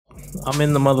I'm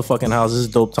in the motherfucking house. This is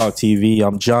Dope Talk TV.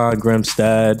 I'm John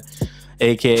Grimstad,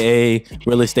 aka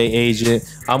Real Estate Agent.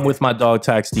 I'm with my dog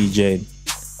Tax DEED Jade.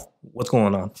 What's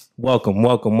going on? Welcome.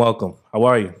 How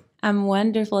are you? I'm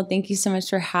wonderful. Thank you so much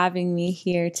for having me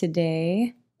here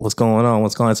today. What's going on?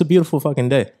 It's a beautiful fucking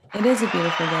day. It is a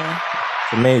beautiful day.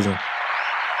 It's amazing.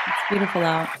 It's beautiful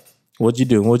out. What'd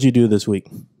you do this week?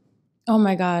 Oh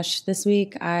my gosh. This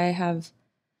week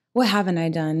what haven't I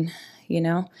done? You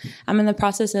know, I'm in the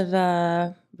process of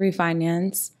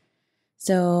refinance.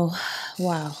 So,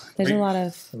 wow, there's a lot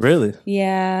of... Really?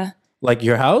 Yeah. Like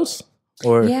your house?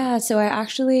 Or yeah, so I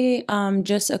actually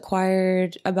just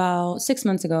acquired about 6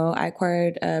 months ago. I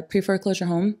acquired a pre-foreclosure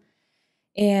home,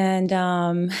 and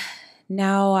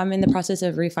now I'm in the process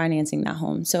of refinancing that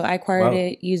home. So I acquired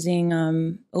it using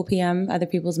OPM, other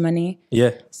people's money.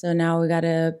 Yeah. So now we got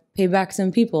to pay back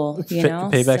some people, you know?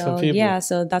 Pay back some people. Yeah,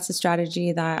 so that's a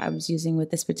strategy that I was using with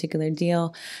this particular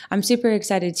deal. I'm super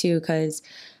excited too because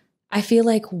I feel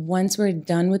like once we're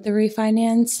done with the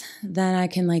refinance, then I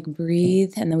can like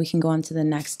breathe and then we can go on to the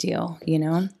next deal, you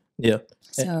know? Yeah.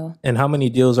 So, and how many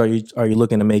deals are you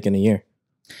looking to make in a year?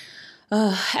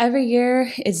 Every year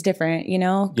it's different, you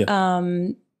know? Yeah.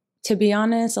 To be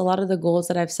honest, a lot of the goals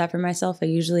that I've set for myself, I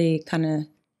usually kind of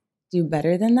do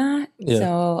better than that. Yeah.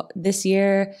 So this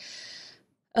year,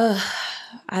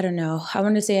 I don't know. I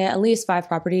want to say at least 5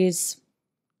 properties.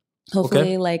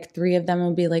 Hopefully, like 3 of them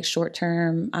will be like short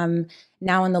term. I'm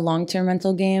now in the long term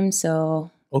rental game,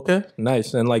 so okay,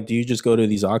 nice. And like, do you just go to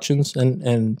these auctions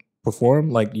and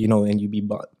perform, like, you know, and you be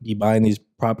buying these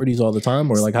properties all the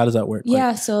time, or like how does that work? Yeah,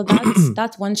 like, so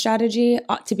that's one strategy.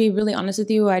 To be really honest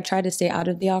with you, I try to stay out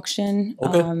of the auction.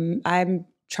 Okay. I'm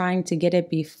trying to get it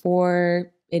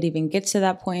before it even gets to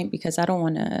that point because I don't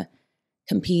want to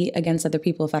compete against other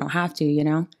people if I don't have to, you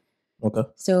know. Okay.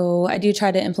 So I do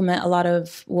try to implement a lot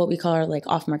of what we call our like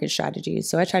off-market strategies.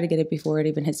 So I try to get it before it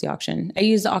even hits the auction. I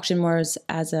use the auction more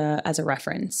as a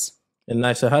reference. And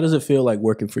nice. So how does it feel like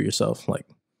working for yourself? Like,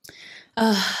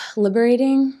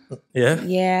 liberating. Yeah.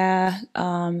 Yeah.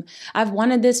 I've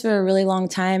wanted this for a really long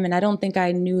time, and I don't think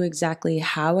I knew exactly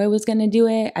how I was going to do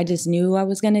it. I just knew I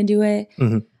was going to do it.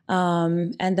 Mm-hmm.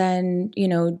 And then, you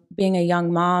know, being a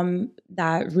young mom,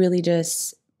 being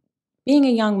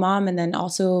a young mom, and then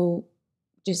also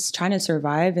just trying to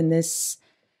survive in this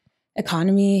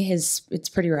economy it's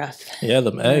pretty rough. Yeah,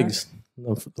 them eggs.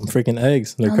 Them freaking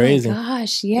eggs. They're crazy. Oh my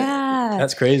gosh, yeah.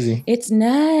 That's crazy. It's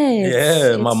nuts.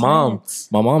 Yeah, It's my nuts.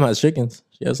 mom has chickens.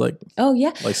 She has like, oh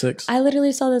yeah, like 6. I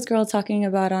literally saw this girl talking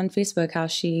about on Facebook how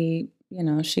she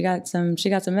got some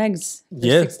eggs for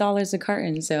 $6 a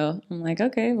carton. So I'm like,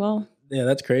 okay, well. Yeah,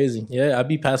 that's crazy. Yeah, I'd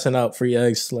be passing out free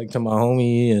eggs like to my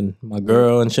homie and my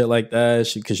girl and shit like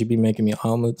that. Because she be making me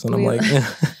omelets, and I'm like, you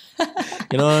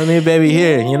know what I mean, baby?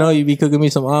 Here, you know, you be cooking me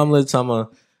some omelets. I'm gonna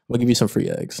give you some free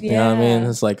eggs. You know what I mean?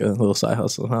 It's like a little side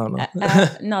hustle. I don't know.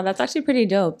 No, that's actually pretty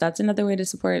dope. That's another way to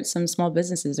support some small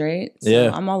businesses, right? So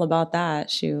yeah, I'm all about that.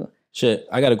 Shoot. Shit,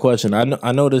 I got a question.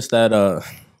 I noticed that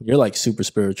you're like super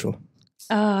spiritual.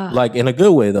 Like in a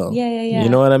good way though. Yeah. You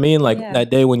know what I mean? Like that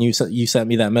day when you sent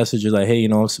me that message, you're like, hey, you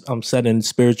know, I'm setting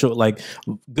spiritual, like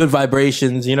good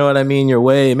vibrations. You know what I mean? Your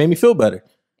way. It made me feel better.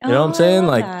 You know what I'm saying?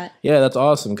 Like, yeah, that's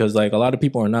awesome. Cause like a lot of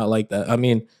people are not like that. I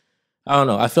mean, I don't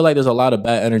know. I feel like there's a lot of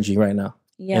bad energy right now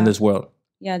in this world.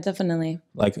 Yeah, definitely.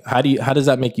 Like, how does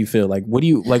that make you feel? Like,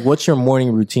 what's your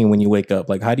morning routine when you wake up?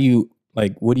 Like, what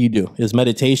do you do? Is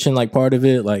meditation like part of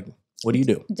it? Like, what do you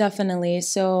do? Definitely.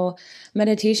 So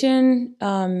meditation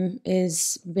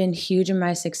has been huge in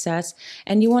my success.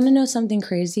 And you want to know something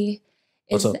crazy?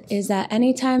 Is that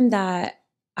anytime that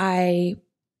I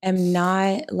am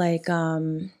not like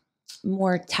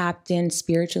more tapped in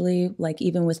spiritually, like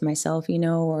even with myself, you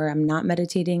know, or I'm not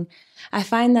meditating, I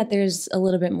find that there's a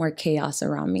little bit more chaos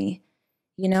around me.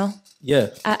 You know? Yeah.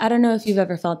 I don't know if you've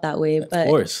ever felt that way, but, of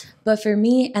course. But for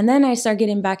me, and then I start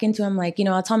getting back into, I'm like, you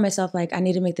know, I'll tell myself like, I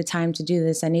need to make the time to do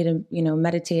this. I need to, you know,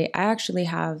 meditate. I actually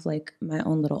have like my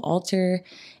own little altar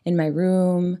in my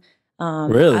room.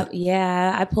 Really?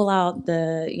 I pull out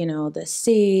the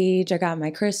sage. I got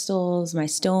my crystals, my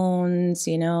stones,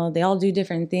 you know, they all do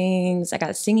different things. I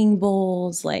got singing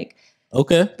bowls, like,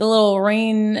 okay, the little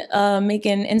rain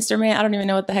making instrument. I don't even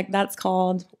know what the heck that's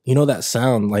called. You know that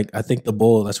sound? Like, I think the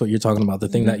bowl, that's what you're talking about. The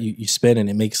thing that you spin and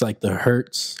it makes like the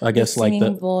hertz, I guess, like the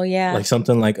bowl, yeah. Like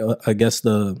something like, I guess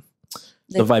the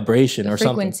vibration or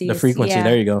something. The frequency. Yeah.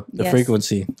 There you go. The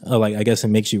frequency. Like, I guess it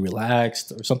makes you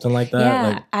relaxed or something like that. Yeah.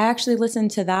 Like, I actually listen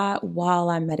to that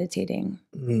while I'm meditating.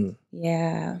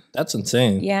 Yeah. That's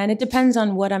insane. Yeah. And it depends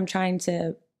on what I'm trying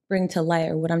to bring to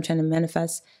light or what I'm trying to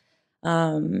manifest.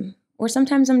 or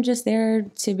sometimes I'm just there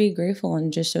to be grateful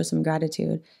and just show some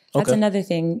gratitude. That's another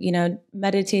thing, you know,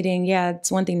 meditating. Yeah,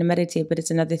 it's one thing to meditate, but it's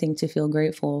another thing to feel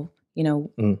grateful, you know,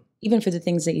 even for the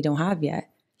things that you don't have yet.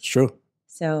 It's true.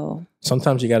 So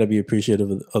sometimes you got to be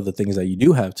appreciative of the things that you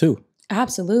do have too.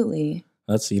 Absolutely.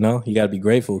 That's, you know, you got to be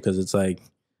grateful because it's like,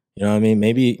 you know what I mean?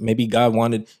 Maybe God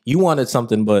you wanted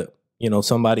something, but, you know,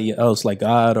 somebody else like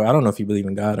God, or I don't know if you believe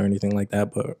in God or anything like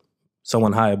that, but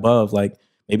someone high above, like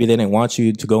maybe they didn't want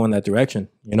you to go in that direction.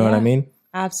 You know what I mean?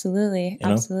 Absolutely. You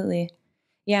know? Absolutely.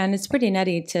 Yeah. And it's pretty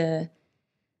nutty to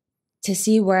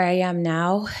see where I am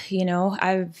now. You know,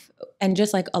 and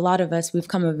just like a lot of us, we've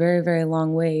come a very, very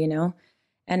long way, you know,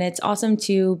 and it's awesome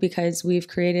too, because we've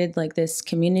created like this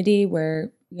community where,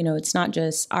 you know, it's not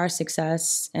just our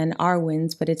success and our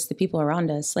wins, but it's the people around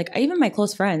us. Like even my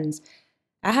close friends,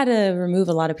 I had to remove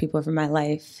a lot of people from my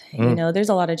life. You know, there's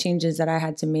a lot of changes that I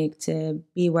had to make to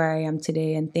be where I am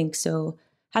today and think so.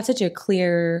 Have such a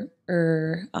clearer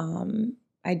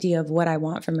idea of what I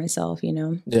want for myself, you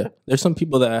know? Yeah. There's some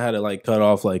people that I had to like cut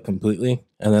off like completely.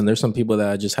 And then there's some people that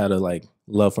I just had to like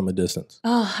love from a distance.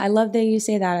 Oh, I love that you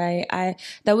say that. I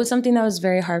that was something that was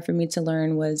very hard for me to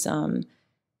learn was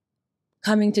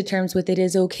coming to terms with it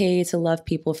is okay to love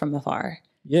people from afar.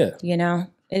 Yeah. You know,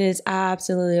 it is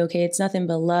absolutely okay. It's nothing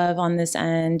but love on this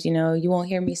end. You know, you won't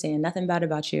hear me saying nothing bad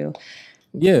about you.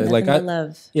 Yeah, like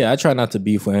I try not to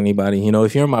beef with anybody. You know,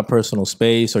 if you're in my personal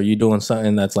space or you're doing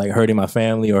something that's like hurting my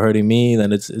family or hurting me,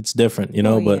 then it's different, you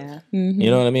know. But you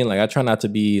know what I mean? Like I try not to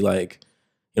be like,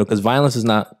 you know, because violence is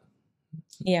not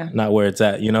where it's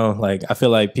at. You know, like I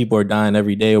feel like people are dying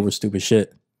every day over stupid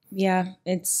shit. Yeah,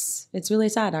 it's really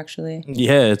sad actually.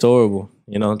 Yeah, it's horrible.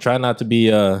 You know, try not to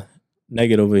be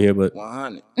negative over here, but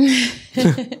 100.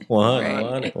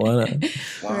 100.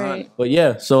 Right. But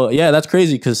yeah, so yeah, that's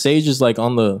crazy because Sage is like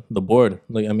on the board.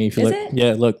 Like, I mean, if you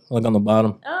look, look on the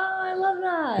bottom. Oh, I love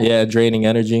that. Yeah, draining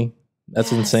energy.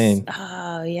 That's insane.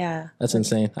 Oh yeah, that's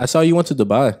insane. I saw you went to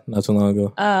Dubai not too long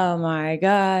ago. Oh my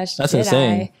gosh, that's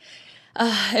insane.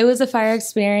 It was a fire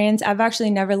experience. I've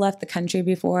actually never left the country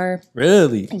before.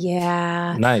 Really?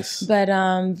 Yeah. Nice. But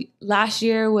last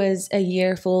year was a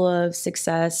year full of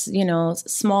success, you know,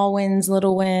 small wins,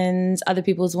 little wins, other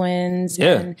people's wins.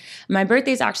 Yeah. And my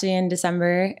birthday's actually in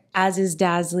December, as is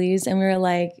Dazzly's. And we were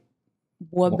like,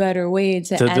 what better way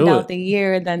to end out the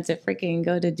year than to freaking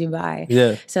go to Dubai?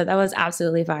 Yeah. So that was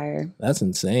absolutely fire. That's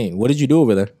insane. What did you do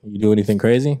over there? You do anything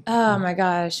crazy? Oh my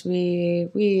gosh, we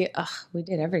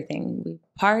did everything. We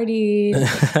partied.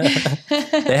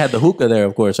 They had the hookah there,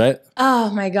 of course, right? Oh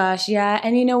my gosh, yeah.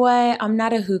 And you know what? I'm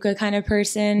not a hookah kind of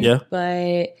person. Yeah.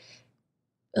 But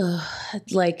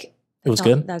like. It was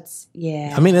good.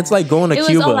 I mean, it's like going to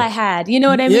Cuba. It was all I had. You know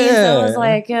what I mean? So it was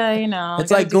like, you know, it's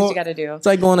like what you got to do. It's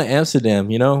like going to Amsterdam.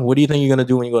 You know, what do you think you're gonna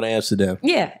do when you go to Amsterdam?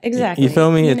 Yeah, exactly. You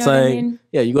feel me? You it's like,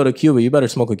 yeah, you go to Cuba, you better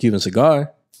smoke a Cuban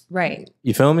cigar. Right.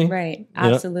 You feel me? Right.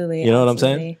 Absolutely. You know what I'm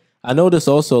saying? I noticed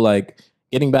also like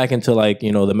getting back into like,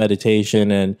 you know, the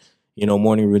meditation and, you know,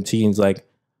 morning routines. Like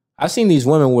I've seen these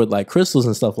women with like crystals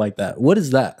and stuff like that. What is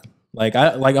that?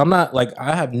 I'm not like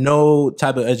I have no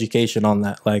type of education on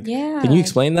that. Like, can you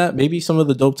explain that? Maybe some of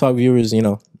the Dope Talk viewers, you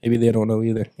know, maybe they don't know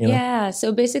either. You know? Yeah.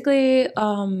 So basically,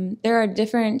 there are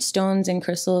different stones and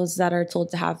crystals that are told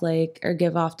to have like or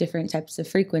give off different types of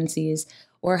frequencies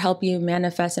or help you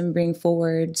manifest and bring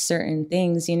forward certain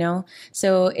things. You know,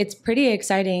 so it's pretty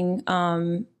exciting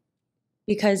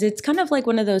because it's kind of like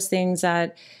one of those things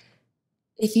that.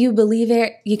 If you believe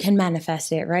it, you can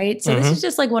manifest it, right? So this is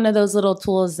just like one of those little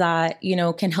tools that, you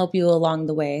know, can help you along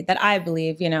the way that I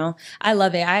believe, you know. I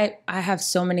love it. I have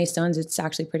so many stones. It's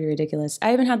actually pretty ridiculous.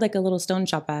 I even had like a little stone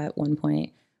shop at one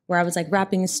point where I was like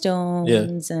wrapping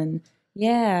stones and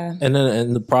And then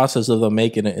in the process of them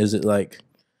making it, is it like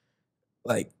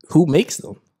who makes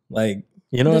them? Like,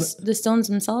 you know, the stones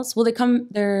themselves? Well, they come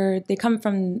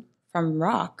from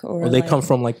rock or they come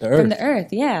from like the earth. From the earth,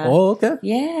 yeah. Oh, okay.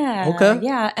 Yeah. Okay.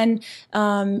 Yeah. And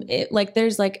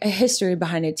there's like a history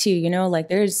behind it too, you know, like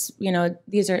there's, you know,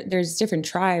 there's different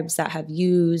tribes that have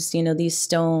used, you know, these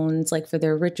stones like for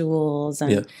their rituals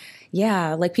and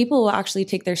like people will actually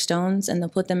take their stones and they'll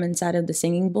put them inside of the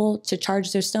singing bowl to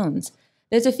charge their stones.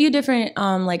 There's a few different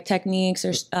like techniques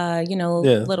or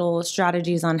little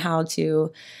strategies on how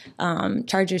to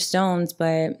charge your stones,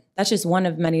 but that's just one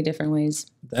of many different ways.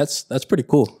 That's pretty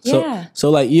cool. So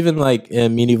like even like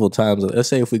in medieval times, let's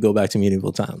say if we go back to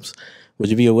medieval times, would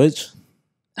you be a witch?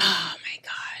 Oh my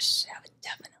gosh, I would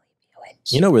definitely be a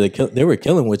witch. You know where they were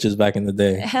killing witches back in the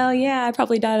day. Hell yeah, I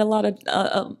probably died a lot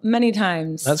of many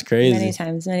times. That's crazy. Many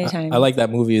times. I like that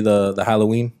movie, the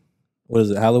Halloween. What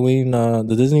is it? Halloween,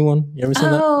 the Disney one? You ever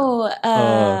seen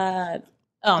that?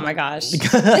 Oh my gosh.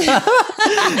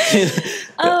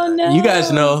 Oh no. You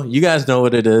guys know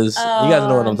what it is. You guys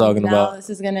know what I'm talking about. This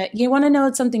is gonna. You want to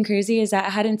know something crazy? Is that I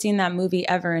hadn't seen that movie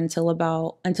ever until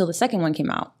the second one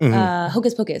came out.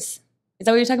 Hocus Pocus. Is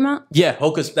that what you're talking about? Yeah,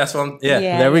 Hocus. That's what I'm. Yeah,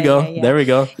 there we go. There we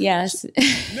go. Yes.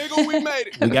 Nigga, we made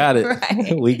it. We got it.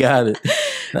 Right. We got it.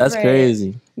 That's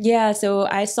crazy. Yeah. So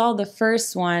I saw the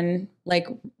first one like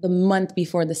the month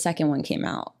before the second one came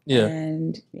out. Yeah.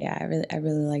 And yeah, I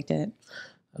really liked it.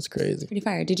 That's crazy. Pretty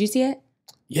fire. Did you see it?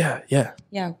 Yeah. Yeah.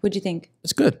 What'd you think?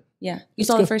 It's good. Yeah. You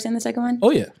saw the first and the second one? Oh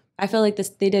yeah. I feel like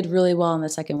they did really well on the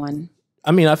second one.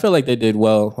 I mean, I feel like they did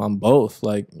well on both.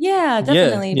 Like, yeah,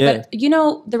 definitely. Yeah. But you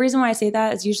know, the reason why I say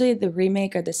that is usually the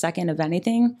remake or the second of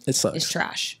anything is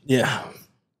trash. Yeah.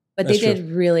 But they did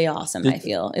really awesome, I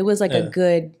feel. It was like a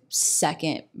good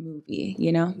second movie,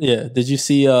 you know? Yeah. Did you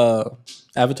see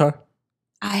Avatar?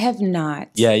 I have not.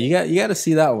 Yeah, you got to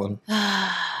see that one.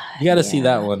 You got to see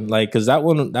that one. Like, cuz that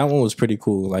one was pretty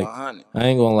cool. Like, I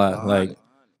ain't going to lie. Like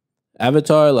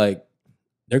Avatar, like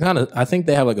they're kind of, I think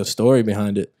they have like a story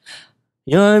behind it.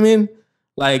 You know what I mean?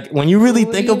 Like when you really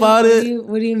think about it.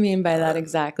 What do you mean by that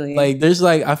exactly? Like there's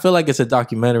like, I feel like it's a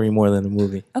documentary more than a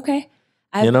movie. Okay.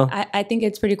 I think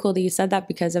it's pretty cool that you said that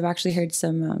because I've actually heard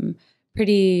some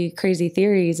pretty crazy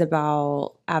theories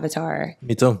about Avatar.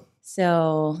 Me too.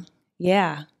 So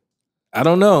yeah. I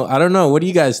don't know. What do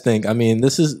you guys think? I mean,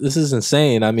 this is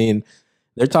insane. I mean,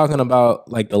 they're talking about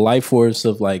like the life force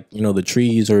of like, you know, the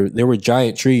trees, or there were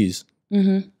giant trees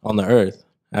on the earth.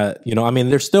 You know, I mean,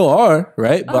 there still are,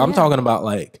 right? But I'm talking about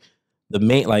like the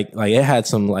main, like it had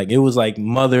some, like, it was like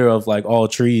mother of like all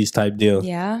trees type deal.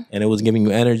 Yeah. And it was giving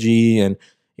you energy, and,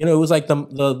 you know, it was like the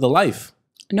life.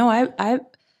 No, I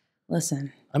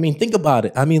listen. I mean, think about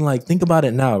it. I mean, like, think about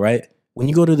it now, right? When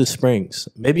you go to the springs,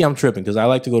 maybe I'm tripping because I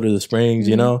like to go to the springs,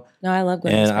 you know? No, I love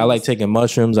going to the springs. I like taking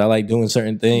mushrooms. I like doing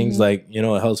certain things. Like, you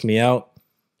know, it helps me out.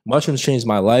 Mushrooms changed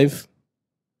my life.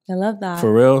 I love that.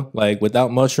 For real. Like, without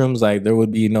mushrooms, like, there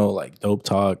would be no, like, dope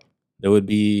talk. There would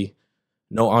be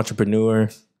no entrepreneur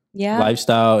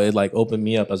lifestyle. It, like, opened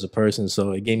me up as a person.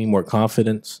 So it gave me more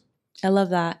confidence. I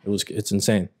love that. It's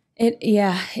insane. It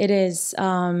is.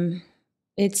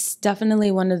 It's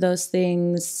definitely one of those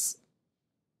things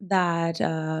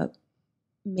that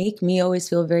make me always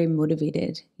feel very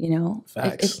motivated, you know?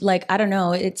 Facts. Like, I don't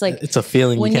know. It's like, it's a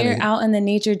feeling when you're out in the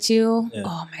nature too. Yeah.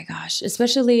 Oh my gosh.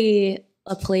 Especially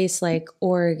a place like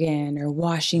Oregon or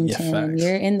Washington,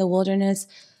 you're in the wilderness,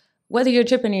 whether you're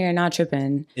tripping or you're not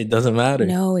tripping. It doesn't matter.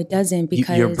 No, it doesn't,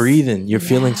 because you're breathing. You're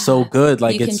feeling so good.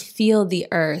 Like, you can feel the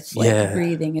earth like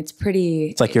breathing. It's pretty.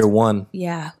 It's like you're one.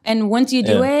 Yeah. And once you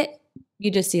do it, you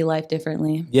just see life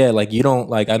differently. Yeah, like you don't,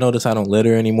 like, I notice I don't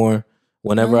litter anymore.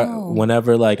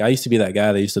 Whenever like I used to be that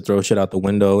guy that used to throw shit out the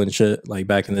window and shit, like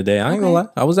back in the day. I ain't gonna lie,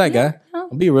 I was that guy. I'll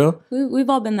be real. We've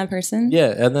all been that person.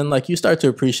 Yeah, and then like you start to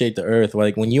appreciate the earth.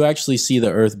 Like when you actually see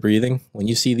the earth breathing, when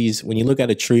you look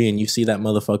at a tree and you see that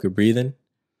motherfucker breathing,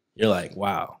 you're like,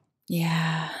 wow.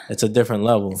 Yeah. It's a different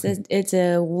level. It's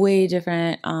a way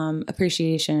different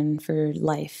appreciation for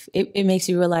life. It makes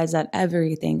you realize that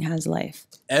everything has life.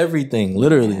 Everything,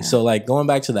 literally. Yeah. So like going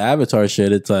back to the Avatar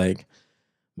shit, it's like,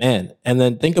 man. And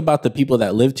then think about the people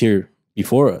that lived here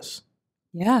before us.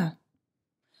 Yeah.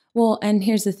 Well, and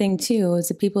here's the thing too, is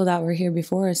the people that were here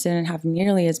before us didn't have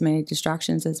nearly as many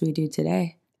distractions as we do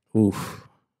today. Oof.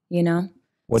 You know?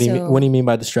 What do you mean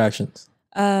by distractions?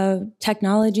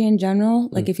 Technology in general.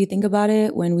 Like if you think about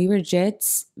it, when we were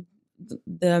jits,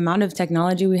 the amount of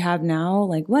technology we have now,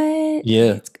 like what?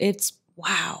 Yeah. It's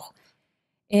wow.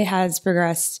 It has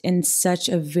progressed in such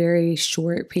a very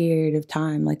short period of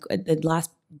time. Like the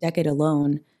last decade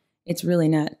alone, it's really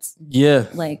nuts. Yeah.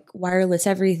 Like wireless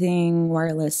everything,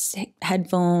 wireless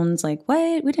headphones, like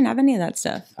what? We didn't have any of that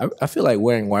stuff. I feel like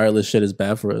wearing wireless shit is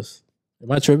bad for us.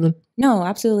 Am I tripping? No,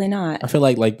 absolutely not. I feel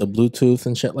like the Bluetooth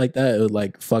and shit like that, it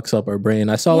like fucks up our brain.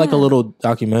 I saw like a little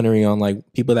documentary on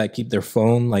like people that keep their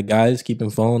phone, like guys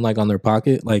keeping phone like on their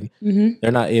pocket. Like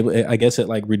they're not able, I guess it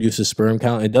like reduces sperm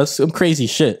count. It does some crazy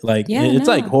shit. Like it's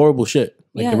like horrible shit.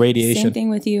 Like the radiation. Same thing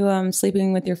with you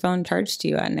sleeping with your phone charged to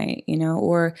you at night, you know,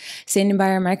 or standing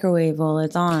by your microwave while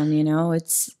it's on, you know,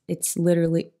 it's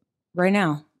literally right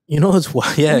now. You know what's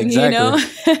wild? Yeah, exactly.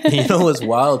 You know what's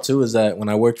wild too is that when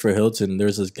I worked for Hilton,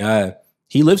 there's this guy.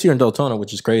 He lives here in Daytona,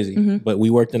 which is crazy. But we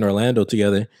worked in Orlando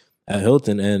together at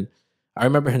Hilton, and I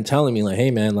remember him telling me like,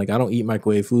 "Hey man, like I don't eat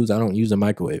microwave foods. I don't use a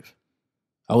microwave."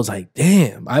 I was like,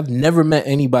 "Damn, I've never met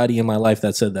anybody in my life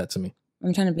that said that to me."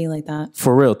 I'm trying to be like that.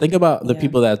 For real. Think about the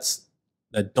people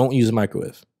that don't use a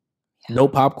microwave. Yeah. No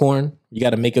popcorn. You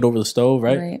got to make it over the stove,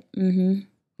 right? Right.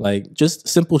 Like just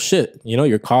simple shit. You know,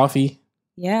 your coffee.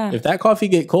 Yeah. If that coffee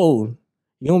get cold,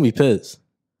 you gonna be pissed.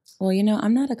 Well, you know,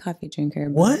 I'm not a coffee drinker.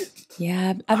 What?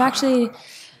 Yeah, I've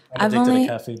only.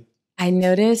 I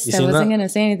noticed. I wasn't gonna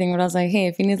say anything, but I was like, hey,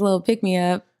 if you need a little pick me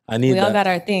up, we all got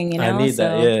our thing, you know. I need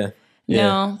that. Yeah.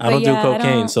 No, I don't do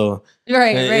cocaine, so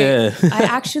right. Yeah. I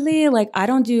actually I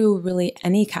don't do really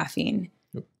any caffeine.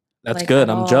 That's good.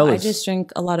 I'm jealous. I just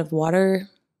drink a lot of water.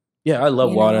 Yeah, I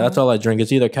love water. That's all I drink.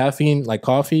 It's either caffeine, like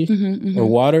coffee, or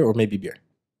water, or maybe beer.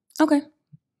 Okay.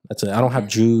 That's it. I don't have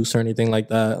juice or anything like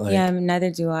that. Yeah, neither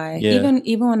do I. Yeah.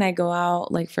 Even when I go out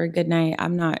for a good night,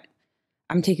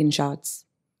 I'm taking shots.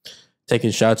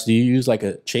 Taking shots. Do you use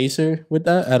a chaser with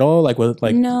that at all?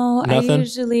 No, nothing? I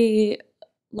usually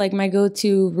my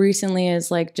go-to recently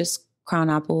is just Crown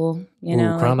Apple. You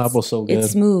know, Crown Apple's so good.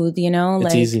 It's smooth. You know,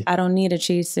 it's easy. I don't need a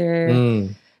chaser.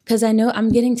 Because I know I'm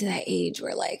getting to that age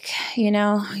where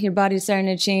your body's starting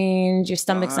to change, your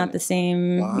stomach's not the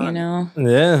same, you know.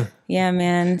 Yeah,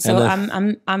 man. So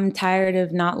I'm tired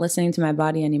of not listening to my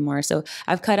body anymore. So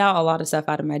I've cut out a lot of stuff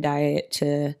out of my diet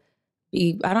to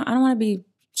be. I don't want to be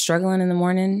struggling in the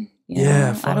morning. You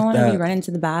know? I don't want to be running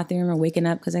to the bathroom or waking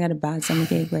up because I got a bad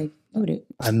stomachache.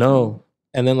 I know.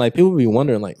 And then people be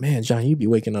wondering, man, John, you be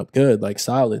waking up good,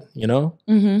 solid, you know?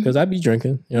 Because I be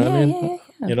drinking, you know what I mean? Yeah.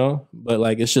 You know, but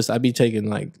it's just I be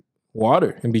taking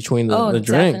water in between the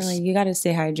drinks. Definitely, you got to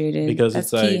stay hydrated because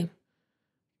that's key.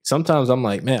 Sometimes I'm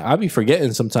man, I be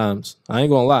forgetting sometimes. I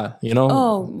ain't gonna lie, you know.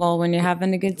 Oh well, when you're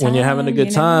having a good time, you're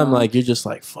just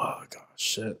fuck, oh,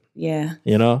 shit. Yeah,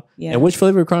 you know. Yeah. And which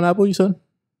flavor of Crown Apple you said?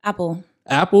 Apple.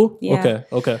 Apple? Yeah.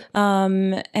 Okay.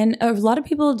 And a lot of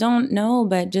people don't know,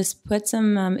 but just put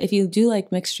some. If you do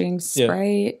mixed drinks,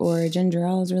 Sprite or ginger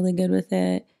ale is really good with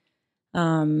it.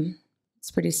 It's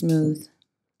pretty smooth.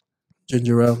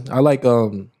 Ginger ale. I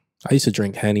I used to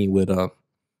drink Henny with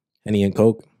Henny and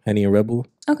Coke, Henny and Red Bull.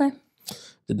 Okay.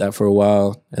 Did that for a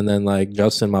while. And then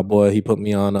Justin, my boy, he put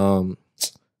me on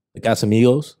the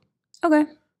Casamigos. Okay.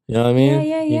 You know what I mean?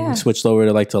 Yeah. He switched over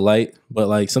to light.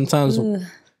 But sometimes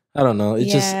I don't know.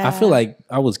 It's just I feel like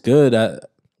I was good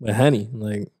with Henny.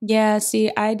 Yeah,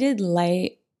 see, I did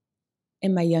light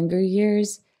in my younger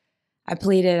years. I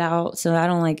played it out, so I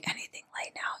don't like anything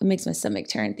light now. It makes my stomach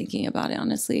turn thinking about it,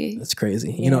 honestly. That's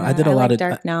crazy. You know, I did a lot of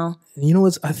dark now. You know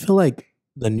what? I feel like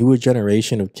the newer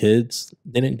generation of kids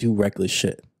didn't do reckless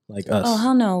shit like us. Oh,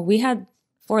 hell no. We had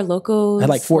Four Locos.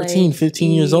 At 14,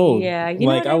 15 years old. Yeah, you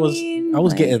know what I mean? I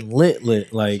was getting lit.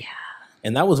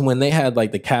 And that was when they had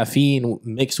the caffeine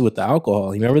mixed with the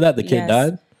alcohol. You remember that? The kid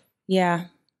died? Yeah.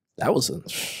 That was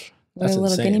That's little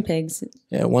insane. Guinea pigs.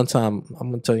 Yeah, one time, I'm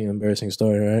going to tell you an embarrassing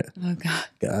story, right? Oh,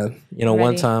 God. You know,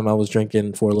 one time I was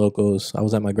drinking Four Locos. I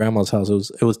was at my grandma's house.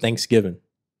 It was Thanksgiving.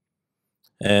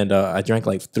 And I drank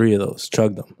 3 of those,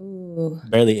 chugged them. Ooh.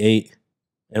 Barely 8.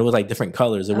 And it was different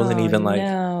colors. It wasn't even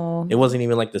it wasn't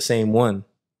even the same one,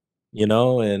 you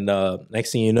know? And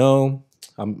next thing you know,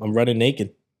 I'm running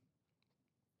naked.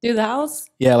 Through the house?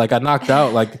 Yeah, I knocked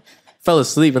out, fell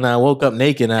asleep, and then I woke up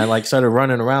naked, and I started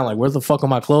running around where the fuck are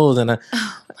my clothes? And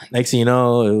next thing you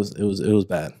know, it was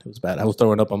bad. It was bad. I was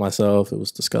throwing up on myself. It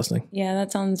was disgusting. Yeah,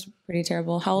 that sounds pretty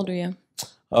terrible. How old were you?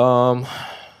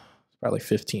 Probably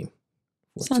 15.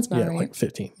 Sounds about right.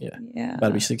 15. Yeah. Yeah. About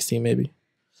to be 16 maybe.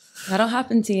 That'll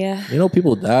happen to you. You know,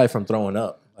 people die from throwing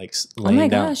up, laying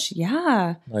down. Gosh,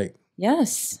 yeah.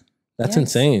 Yes. That's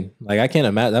insane. I can't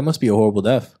imagine. That must be a horrible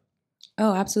death.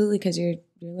 Oh, absolutely, because you're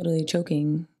literally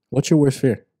choking. What's your worst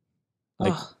fear?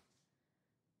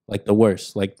 The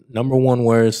worst, number one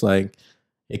worst.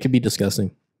 It could be disgusting.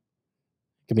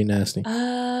 It could be nasty.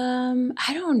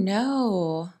 I don't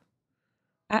know.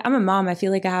 I'm a mom. I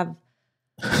feel like I have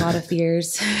a lot of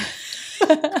fears.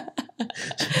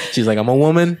 She's I'm a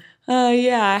woman.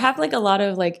 Yeah, I have a lot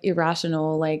of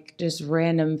irrational, just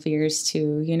random fears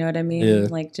too. You know what I mean?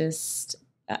 Yeah. Just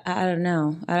I don't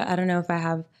know. I don't know if I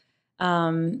have.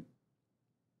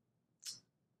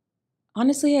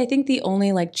 Honestly, I think the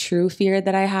only true fear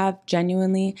that I have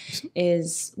genuinely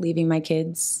is leaving my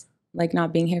kids,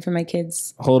 not being here for my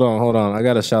kids. Hold on. I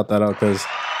gotta shout that out because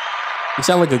you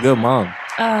sound like a good mom.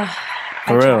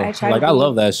 For real. I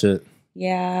love that shit.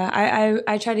 Yeah,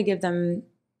 I try to give them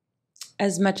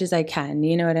as much as I can.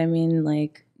 You know what I mean?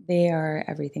 They are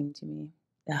everything to me.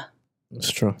 Yeah. It's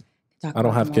true. I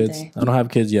don't have kids. I don't have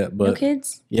kids yet, but no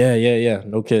kids? Yeah.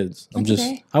 No kids.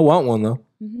 I want one though.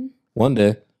 Mm-hmm. One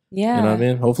day. Yeah. You know what I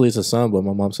mean? Hopefully it's a son, but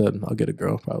my mom said I'll get a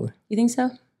girl probably. You think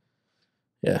so?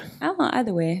 Yeah. I don't know,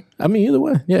 either way. I mean, either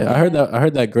way. Yeah. I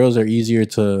heard that girls are easier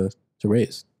to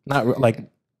raise. Not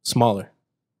smaller.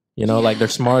 You know, they're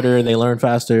smarter, they learn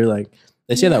faster.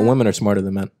 They say that women are smarter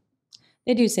than men.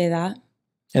 They do say that.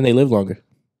 And they live longer.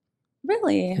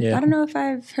 Really? Yeah. I don't know if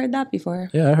I've heard that before.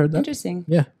 Yeah, I heard that. Interesting.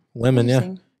 Yeah, women.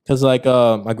 Yeah, because like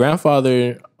my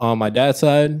grandfather on my dad's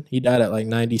side, he died at like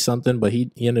 90 something, but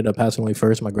he ended up passing away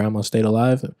first. My grandma stayed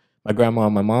alive. My grandma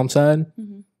on my mom's side,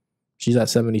 she's at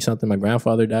 70 something. My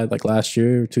grandfather died like last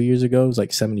year or 2 years ago. It was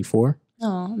like 74. Oh,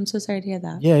 I'm so sorry to hear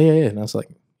that. Yeah. And I was like,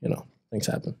 things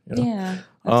happen. Yeah.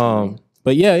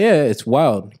 But yeah, it's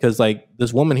wild because like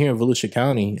this woman here in Volusia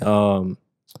County,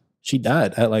 she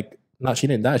died at like she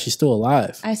didn't die. She's still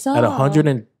alive. I saw at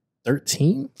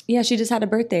 113. Yeah, she just had a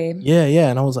birthday. Yeah,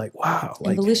 and I was like, wow,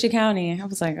 in Volusia County. I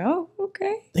was like, oh,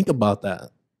 okay. Think about that.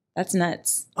 That's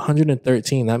nuts.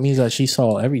 113. That means that she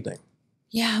saw everything.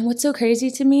 Yeah. What's so crazy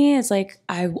to me is like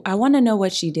I want to know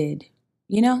what she did.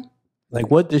 You know? Like,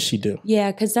 what did she do?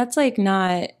 Yeah, because that's like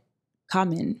not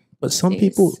common. But some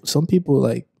people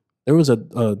like there was a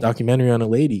documentary on a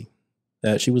lady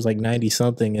that she was like 90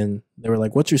 something, and they were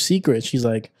like, "What's your secret?" She's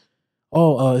like,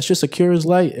 "Oh, it's just a Coors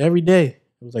Light every day."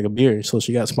 It was like a beer, so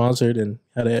she got sponsored and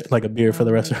had like a beer for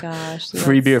the rest of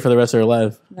free beer for the rest of her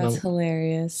life. That's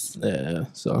hilarious. Yeah,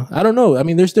 so I don't know. I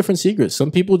mean, there's different secrets.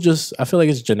 Some people I feel like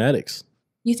it's genetics.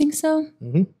 You think so?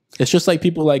 Mm-hmm. It's just like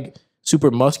people like super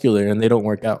muscular and they don't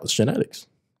work out. It's genetics.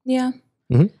 Yeah.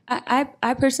 Mm-hmm.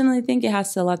 I personally think it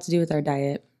has a lot to do with our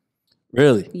diet.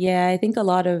 Really? Yeah, I think a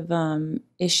lot of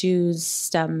issues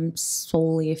stem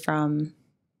solely from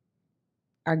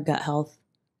our gut health.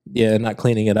 Yeah, not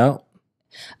cleaning it out.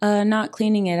 Not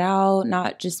cleaning it out,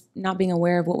 not being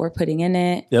aware of what we're putting in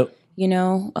it. Yep. You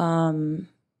know,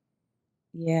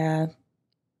 yeah.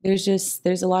 There's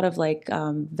a lot of like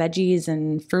veggies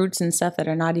and fruits and stuff that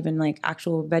are not even like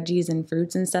actual veggies and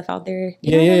fruits and stuff out there.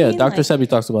 You know what I mean? Dr. Sebi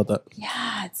talks about that.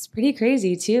 Yeah, it's pretty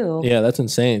crazy too. Yeah, that's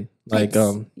insane. Like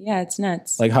yeah, it's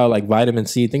nuts. Like how like vitamin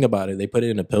C, think about it. They put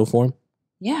it in a pill form.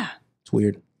 Yeah. It's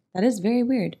weird. That is very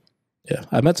weird. Yeah.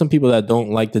 I met some people that don't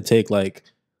like to take like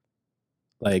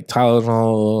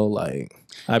Tylenol, like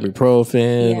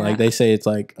ibuprofen. Yeah. Like they say it's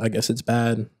like, I guess it's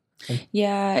bad.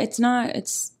 Yeah, it's not.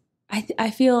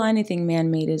 I feel anything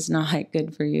man-made is not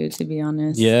good for you, to be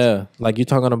honest. Yeah, like you're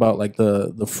talking about like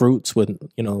the fruits with,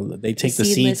 they take the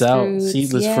seeds out,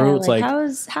 seedless fruits. Like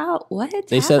what?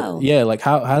 They said, yeah, like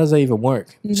how does that even work?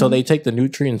 Mm-hmm. So they take the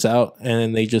nutrients out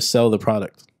and they just sell the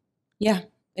product. Yeah,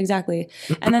 exactly.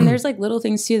 And then there's like little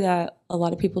things too that a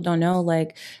lot of people don't know,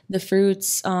 like the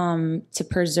fruits, to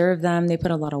preserve them, they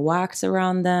put a lot of wax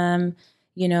around them,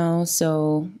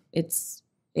 so it's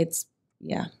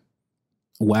yeah.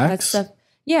 Wax? That stuff,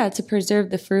 yeah, to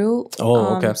preserve the fruit.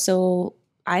 Oh, okay. So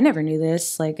I never knew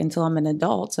this like until I'm an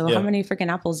adult. So how many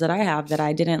freaking apples did I have that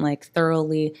I didn't like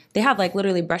thoroughly? They have like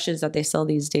literally brushes that they sell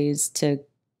these days to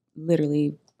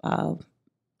literally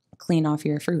clean off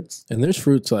your fruits. And there's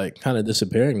fruits like kind of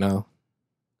disappearing now.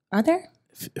 Are there?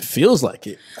 It feels like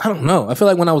it. I don't know. I feel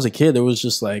like when I was a kid, there was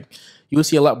just like you would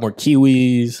see a lot more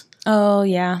kiwis. Oh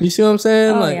yeah. You see what I'm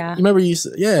saying? Oh, like, yeah. Remember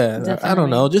I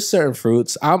don't know, just certain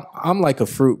fruits. I'm like a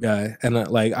fruit guy, and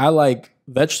like I like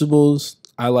vegetables.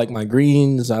 I like my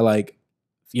greens. I like,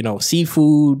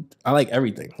 seafood. I like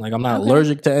everything. Like I'm not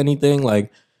allergic to anything.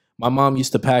 Like my mom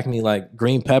used to pack me like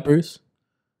green peppers.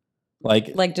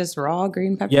 Like just raw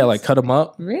green peppers? Yeah, like cut them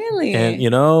up. Really? And,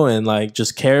 and like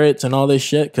just carrots and all this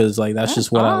shit because like that's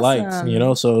just what awesome. I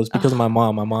liked, So it's because of my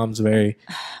mom. My mom's very...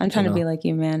 I'm trying to be like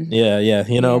you, man. Yeah,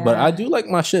 but I do like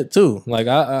my shit too. Like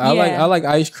I like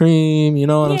ice cream, you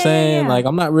know what I'm saying? Yeah. Like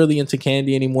I'm not really into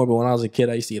candy anymore, but when I was a kid,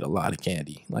 I used to eat a lot of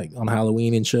candy, like on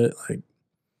Halloween and shit. Like,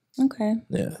 okay.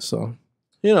 Yeah, so,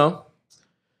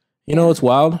 what's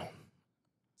wild?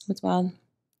 What's wild?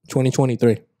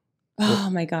 2023.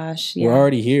 Oh my gosh. Yeah. We're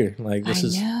already here. Like I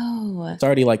know. It's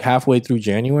already like halfway through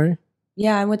January.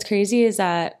 Yeah. And what's crazy is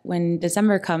that when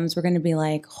December comes, we're going to be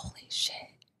like, holy shit.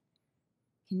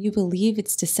 Can you believe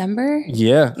it's December?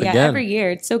 Yeah. Yeah. Again. Every year.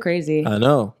 It's so crazy. I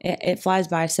know. It flies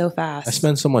by so fast. I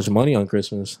spend so much money on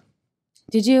Christmas.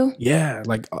 Did you? Yeah.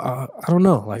 Like, I don't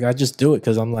know. Like I just do it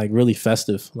because I'm like really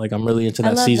festive. Like I'm really into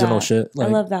that seasonal shit. Like,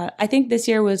 I love that. I think this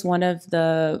year was one of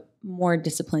the more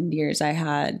disciplined years I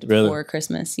had for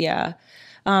Christmas. Yeah.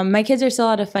 My kids are still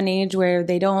at a fun age where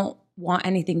they don't want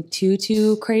anything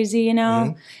too crazy,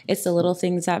 Mm-hmm. It's the little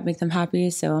things that make them happy.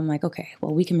 So I'm like, okay,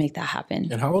 well, we can make that happen.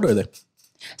 And how old are they?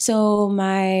 So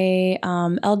my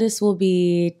eldest will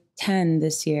be 10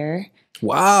 this year.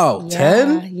 Wow.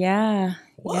 10? Yeah.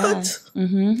 What? Yeah.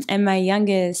 Mm-hmm. And my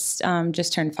youngest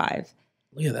just turned 5.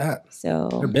 Look at that. So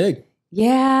they're big.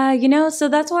 Yeah, so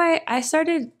that's why I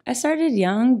started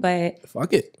young, but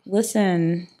fuck it.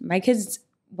 Listen, my kids,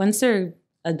 once they're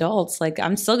adults, like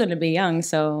I'm still gonna be young.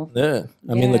 So yeah.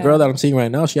 I mean, the girl that I'm seeing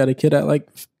right now, she had a kid at like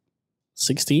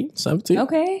 16, 17.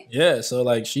 Okay. Yeah. So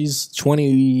like she's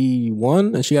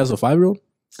 21 and she has a 5-year-old.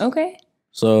 Okay.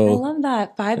 So I love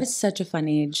that. 5 is such a fun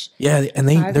age. Yeah, and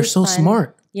they're so fun.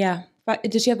 Smart. Yeah.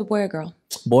 Does she have a boy or girl?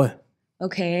 Boy.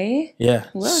 Okay. Yeah.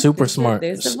 Well, super smart.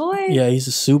 There's the boy. Yeah, he's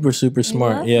a super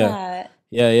smart. I love Yeah. that.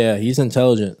 Yeah. He's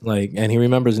intelligent. Like, and he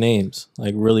remembers names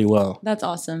like really well. That's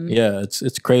awesome. Yeah,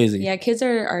 it's crazy. Yeah, kids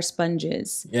are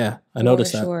sponges. Yeah, I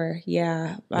noticed that. Sure.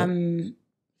 Yeah.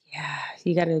 Yeah.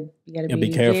 You gotta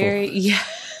be careful.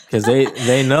 Because Because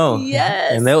they know.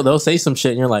 Yes. And they'll say some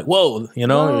shit and you're like, whoa, you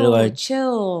know? Whoa, you're like,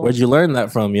 chill. Where'd you learn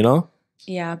that from, you know?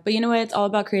 Yeah. But you know what? It's all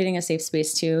about creating a safe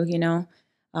space too, you know?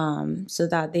 So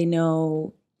that they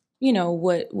know, you know,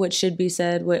 what should be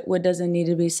said, what doesn't need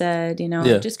to be said, you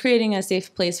know? Just creating a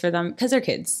safe place for them because they're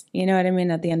kids. You know what I mean?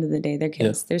 At the end of the day, they're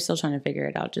kids. They're still trying to figure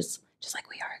it out just like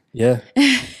we are. Yeah.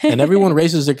 And everyone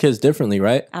raises their kids differently,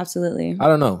 right? Absolutely. I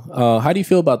don't know. How do you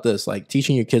feel about this? Like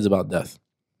teaching your kids about death?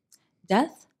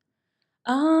 Death?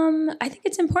 I think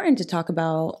it's important to talk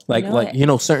about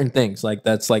certain things like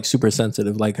that's like super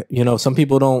sensitive. Like, you know, some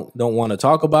people don't want to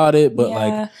talk about it, but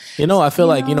like, you know, I feel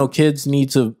like, you know, kids need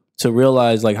to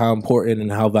realize like how important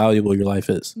and how valuable your life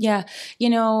is. Yeah. You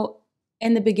know,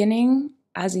 in the beginning,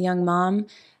 as a young mom,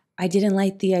 I didn't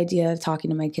like the idea of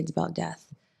talking to my kids about death.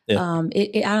 Yeah.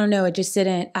 I don't know. It just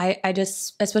didn't. I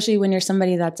just, especially when you're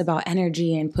somebody that's about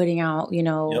energy and putting out, you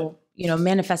know,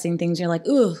 manifesting things. You're like,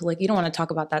 ooh, like you don't want to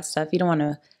talk about that stuff. You don't want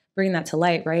to bring that to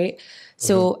light, right? Mm-hmm.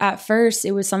 So at first,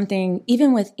 it was something.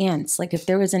 Even with ants, like if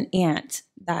there was an ant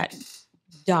that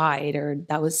died or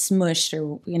that was smushed,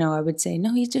 or you know, I would say,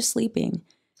 no, he's just sleeping.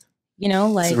 You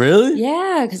know, like really,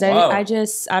 yeah, because I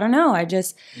don't know, you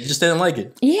just didn't like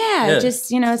it. Yeah,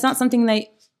 just you know, it's not something that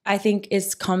I think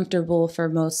is comfortable for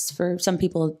some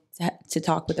people to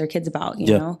talk with their kids about,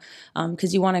 you know,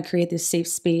 because you want to create this safe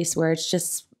space where it's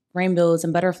just rainbows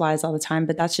and butterflies all the time,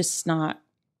 but that's just not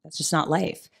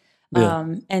life.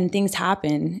 Yeah. And things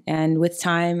happen. And with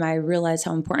time, I realized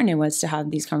how important it was to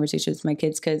have these conversations with my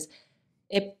kids because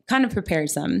it kind of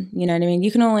prepares them. You know what I mean?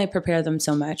 You can only prepare them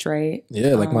so much, right?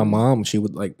 Yeah. Like my mom, she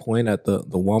would like point at the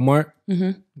Walmart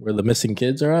where the missing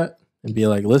kids are at and be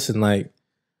like, listen, like,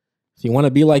 if you want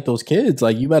to be like those kids,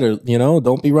 like you better, you know,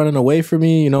 don't be running away from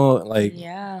me, you know, like,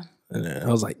 yeah. And I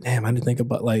was like, damn, I didn't think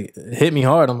about like, it hit me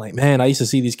hard. I'm like, man, I used to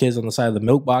see these kids on the side of the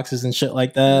milk boxes and shit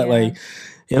like that. Yeah. Like,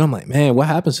 you know, I'm like, man, what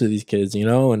happens to these kids, you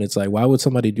know? And it's like, why would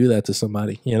somebody do that to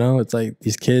somebody? You know, it's like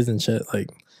these kids and shit. Like,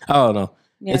 I don't know.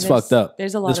 Yeah, it's fucked up.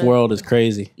 There's a lot. This world is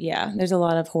crazy. Yeah. There's a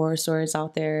lot of horror stories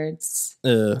out there. It's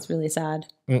really sad.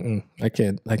 I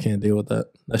can't deal with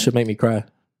that. That should make me cry.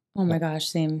 Oh my gosh,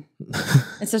 same.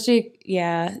 Especially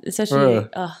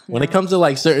when it comes to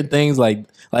like certain things, like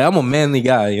I'm a manly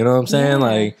guy, you know what I'm saying? Yeah.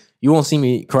 Like you won't see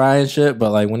me cry and shit,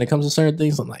 but like when it comes to certain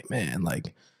things, I'm like, man,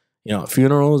 like, you know,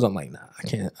 funerals, I'm like, nah, I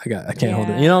can't hold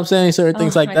it. You know what I'm saying? Certain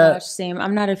things like that. Gosh, same.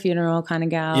 I'm not a funeral kind of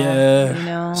gal. Yeah. You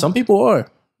know? Some people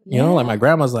are. You know, like my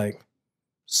grandma's like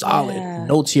solid.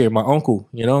 Notes here, my uncle,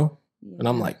 you know? Yeah. And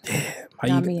I'm like, damn.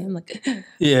 Not me. I'm like,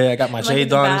 yeah, I got my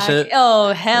shades on and shit.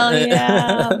 Oh, hell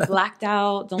yeah. Blacked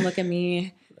out. Don't look at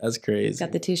me. That's crazy.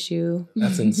 Got the tissue.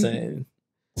 That's insane.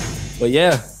 But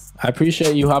yeah, I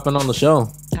appreciate you hopping on the show.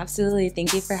 Absolutely.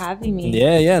 Thank you for having me.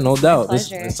 Yeah, no doubt.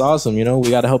 It's awesome. You know, we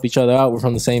got to help each other out. We're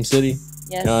from the same city.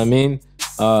 Yes. You know what I mean?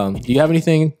 Do you have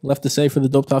anything left to say for the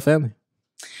Dope Top family?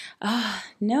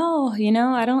 No, you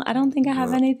know, I don't think I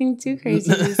have anything too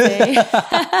crazy to say.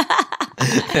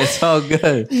 It's all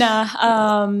good.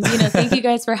 Nah, you know, thank you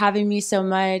guys for having me so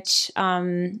much.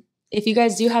 If you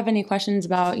guys do have any questions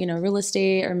about, you know, real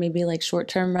estate or maybe like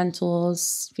short-term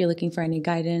rentals, if you're looking for any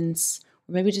guidance,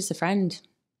 or maybe just a friend.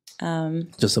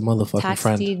 Just a motherfucking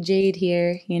friend. DEED Jade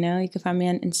here, you know, you can find me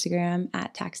on Instagram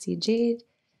at DEED Jade.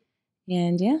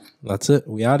 And yeah. That's it.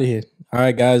 We out of here. All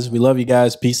right, guys. We love you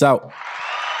guys. Peace out.